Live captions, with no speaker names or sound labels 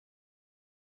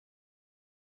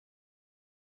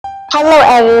Hello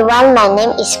everyone, my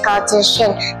name is Goh Zhi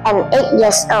Xuan. I'm 8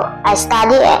 years old. I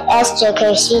study at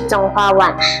SJKC Chung.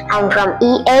 I'm from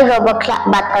EA robotclub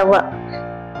Butterworth.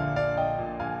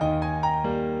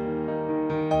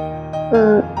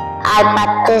 I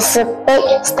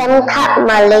participate STEM Cup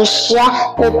Malaysia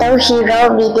Little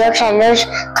Hero Video Challenge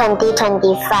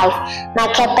 2025. My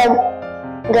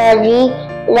category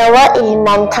lower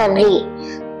elementary.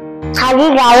 Hari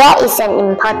Raya is an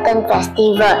important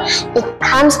festival. It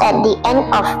comes at the end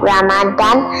of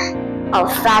Ramadan, a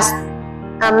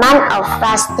month of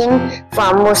fasting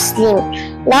for Muslims.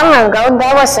 Long ago,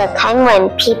 there was a time when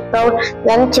people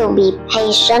learned to be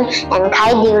patient and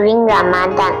kind during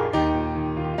Ramadan.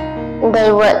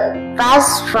 They would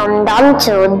fast from dawn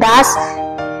to dusk,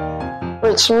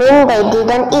 which means they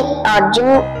didn't eat or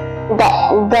drink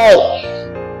that day.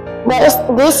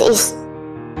 This is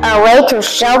a way to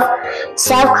show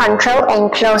self-control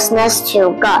and closeness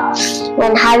to God.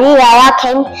 When Hari Raya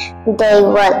came, they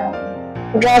would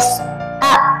dress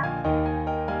up,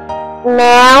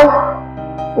 male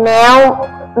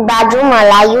baju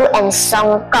Melayu and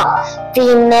songkok,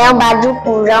 female baju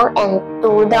Purong and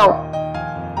tudong.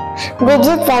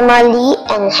 Visit family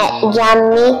and had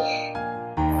yummy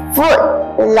food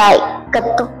like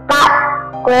ketupat,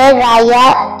 kuih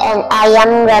raya, and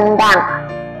ayam rendang.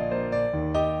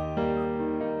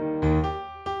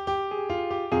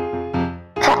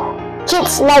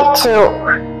 Kids like to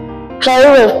play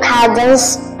with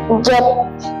cousins, get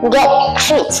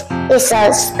treats. It's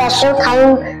a special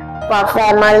time for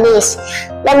families.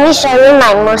 Let me show you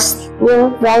my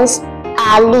Muslim friends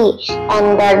Ali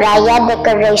and the Raya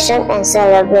decoration and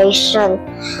celebration.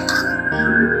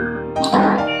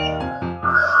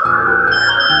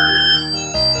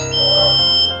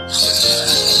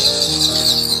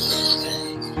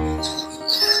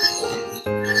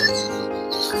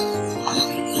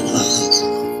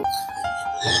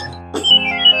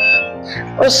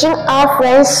 Wishing all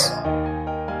friends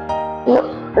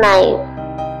my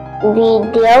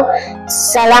video.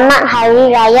 Selamat Hari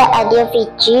Raya Idul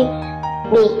Fitri.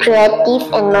 Be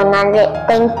creative and menarik.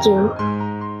 Thank you.